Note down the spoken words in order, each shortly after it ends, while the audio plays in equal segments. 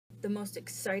The most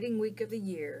exciting week of the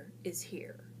year is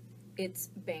here. It's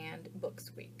Banned Books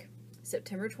Week.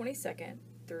 September 22nd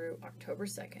through October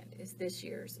 2nd is this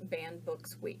year's Banned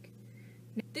Books Week.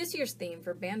 This year's theme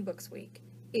for Banned Books Week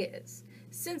is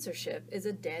Censorship is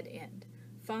a Dead End.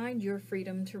 Find your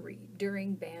freedom to read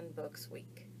during Banned Books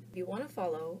Week. If you want to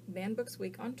follow Banned Books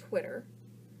Week on Twitter,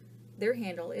 their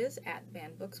handle is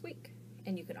 @BannedBooksWeek.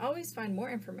 And you can always find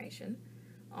more information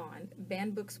on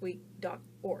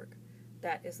bannedbooksweek.org.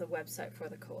 That is the website for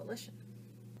the coalition.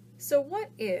 So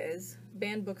what is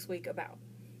Banned Books Week about?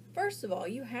 First of all,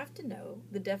 you have to know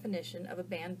the definition of a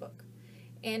banned book.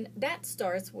 And that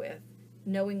starts with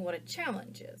knowing what a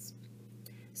challenge is.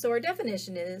 So our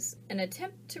definition is an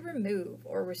attempt to remove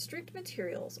or restrict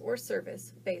materials or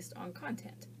service based on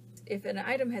content. If an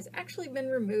item has actually been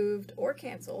removed or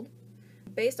canceled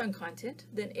based on content,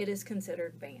 then it is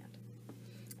considered banned.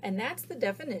 And that's the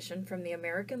definition from the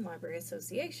American Library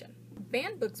Association.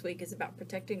 Banned Books Week is about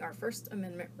protecting our First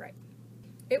Amendment right.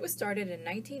 It was started in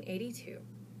 1982.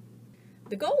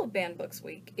 The goal of Banned Books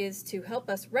Week is to help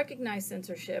us recognize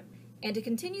censorship and to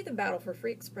continue the battle for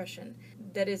free expression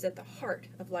that is at the heart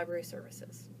of library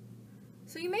services.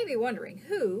 So you may be wondering,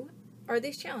 who are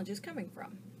these challenges coming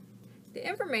from? The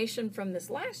information from this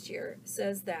last year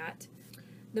says that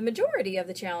the majority of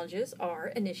the challenges are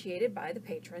initiated by the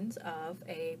patrons of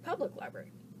a public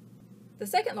library. The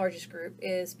second largest group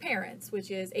is parents, which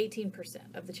is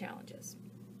 18% of the challenges.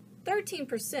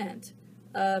 13%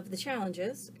 of the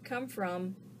challenges come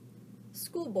from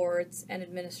school boards and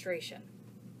administration.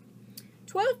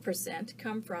 12%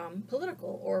 come from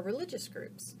political or religious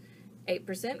groups.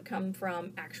 8% come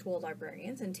from actual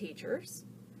librarians and teachers.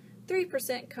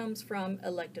 3% comes from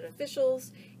elected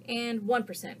officials, and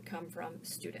 1% come from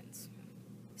students.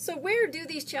 So where do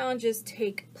these challenges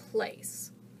take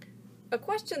place? A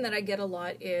question that I get a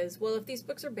lot is, well, if these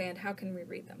books are banned, how can we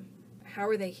read them? How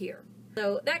are they here?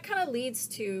 So that kind of leads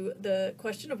to the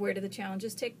question of where do the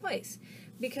challenges take place?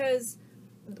 Because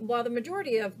while the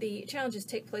majority of the challenges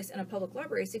take place in a public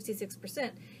library,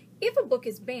 66%, if a book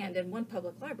is banned in one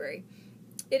public library,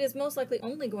 it is most likely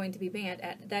only going to be banned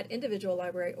at that individual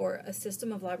library or a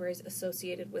system of libraries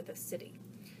associated with a city.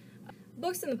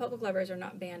 Books in the public libraries are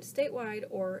not banned statewide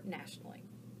or nationally.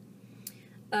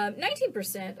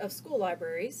 19% of school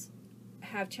libraries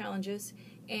have challenges,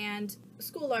 and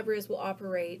school libraries will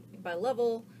operate by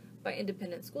level, by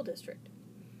independent school district.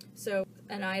 So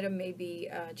an item may be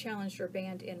challenged or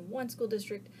banned in one school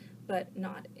district, but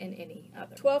not in any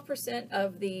other. 12%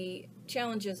 of the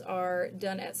challenges are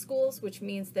done at schools, which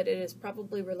means that it is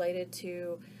probably related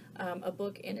to a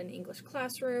book in an English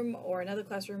classroom or another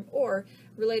classroom, or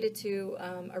related to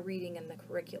a reading in the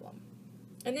curriculum.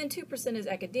 And then 2% is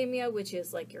academia, which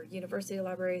is like your university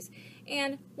libraries,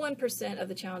 and 1% of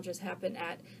the challenges happen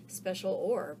at special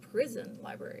or prison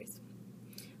libraries.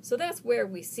 So that's where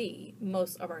we see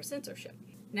most of our censorship.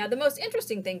 Now, the most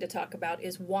interesting thing to talk about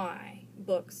is why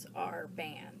books are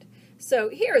banned. So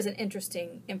here is an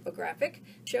interesting infographic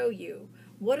to show you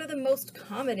what are the most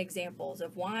common examples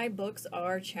of why books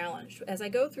are challenged. As I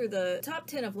go through the top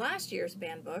 10 of last year's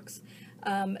banned books,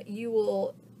 you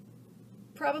will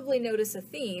probably notice a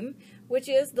theme, which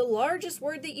is the largest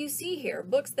word that you see here,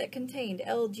 books that contained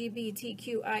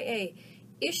LGBTQIA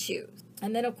issues.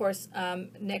 And then, of course,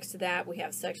 next to that, we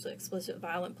have sexually explicit,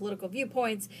 violent, political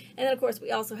viewpoints. And then, of course, we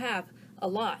also have a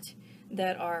lot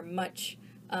that are much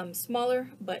smaller,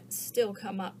 but still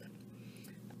come up.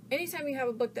 Anytime you have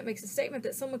a book that makes a statement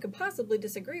that someone could possibly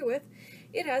disagree with,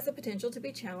 it has the potential to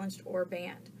be challenged or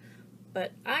banned.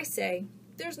 But I say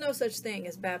there's no such thing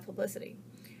as bad publicity.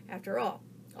 After all,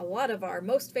 a lot of our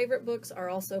most favorite books are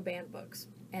also banned books,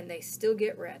 and they still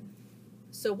get read.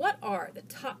 So what are the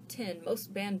top 10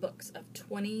 most banned books of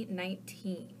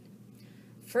 2019?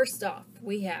 First off,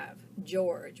 we have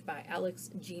George by Alex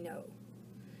Gino.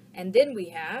 And then we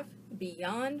have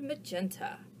Beyond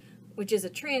Magenta, which is a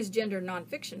transgender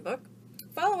nonfiction book.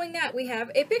 Following that, we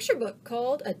have a picture book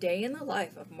called A Day in the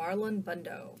Life of Marlon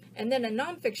Bundo. And then a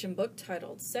nonfiction book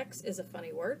titled Sex is a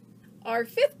Funny Word. Our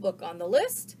fifth book on the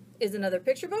list is another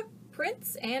picture book,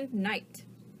 Prince and Knight.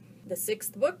 The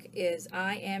sixth book is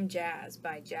I Am Jazz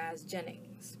by Jazz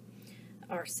Jennings.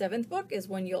 Our seventh book is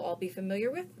one you'll all be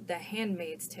familiar with, The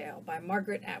Handmaid's Tale by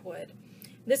Margaret Atwood.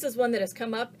 This is one that has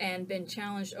come up and been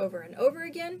challenged over and over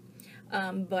again,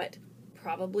 but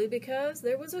probably because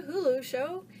there was a Hulu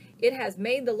show, it has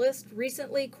made the list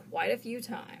recently quite a few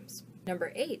times.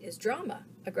 Number 8 is Drama,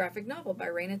 a graphic novel by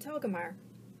Raina Telgemeier.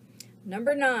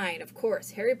 Number 9, of course,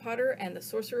 Harry Potter and the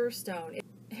Sorcerer's Stone.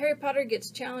 Harry Potter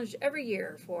gets challenged every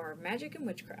year for magic and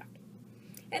witchcraft.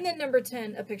 And then number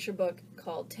 10, a picture book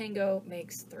called Tango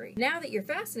Makes Three. Now that you're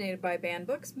fascinated by band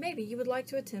books, maybe you would like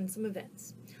to attend some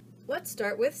events. Let's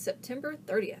start with September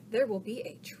 30th. There will be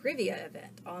a trivia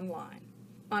event online.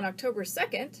 On October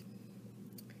 2nd,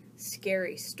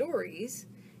 Scary Stories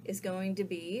is going to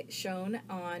be shown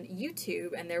on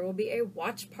YouTube, and there will be a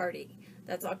watch party.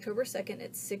 That's October 2nd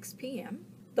at 6 p.m.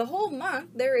 The whole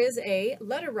month, there is a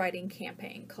letter writing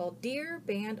campaign called Dear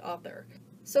Band Author.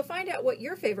 So find out what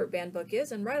your favorite band book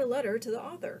is and write a letter to the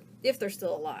author, if they're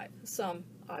still alive. Some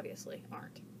obviously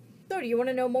aren't. So do you want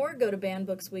to know more? Go to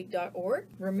bandbooksweek.org.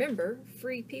 Remember,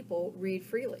 free people read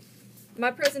freely.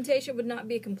 My presentation would not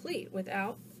be complete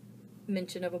without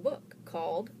mention of a book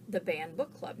called The Band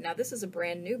Book Club. Now this is a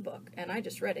brand new book, and I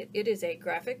just read it. It is a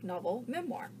graphic novel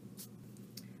memoir.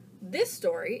 This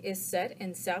story is set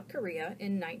in South Korea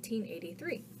in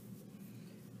 1983.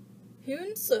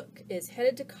 Hyun Suk is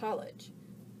headed to college.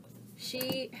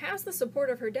 She has the support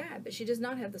of her dad, but she does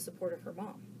not have the support of her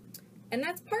mom. And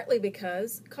that's partly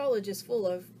because college is full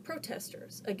of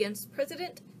protesters against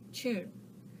President Chun,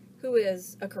 who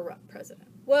is a corrupt president.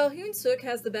 Well, Hyun Suk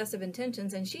has the best of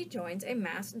intentions, and she joins a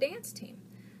masked dance team.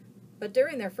 But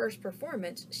during their first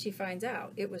performance, she finds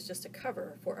out it was just a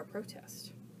cover for a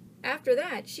protest. After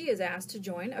that, she is asked to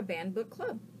join a band book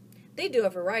club. They do a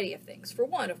variety of things. For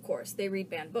one, of course, they read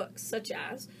banned books, such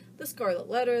as The Scarlet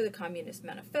Letter, The Communist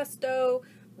Manifesto,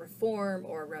 Reform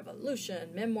or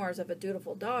Revolution, Memoirs of a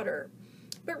Dutiful Daughter.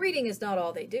 But reading is not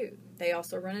all they do. They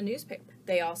also run a newspaper.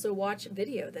 They also watch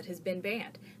video that has been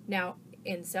banned. Now,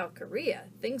 in South Korea,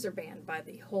 things are banned by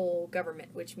the whole government,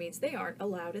 which means they aren't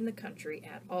allowed in the country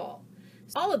at all.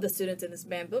 All of the students in this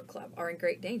banned book club are in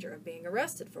great danger of being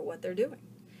arrested for what they're doing.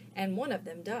 And one of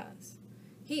them does.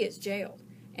 He is jailed,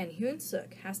 and Hyun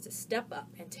Suk has to step up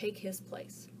and take his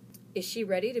place. Is she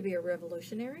ready to be a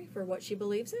revolutionary for what she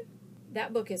believes in?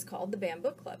 That book is called The Banned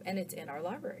Book Club, and it's in our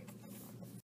library.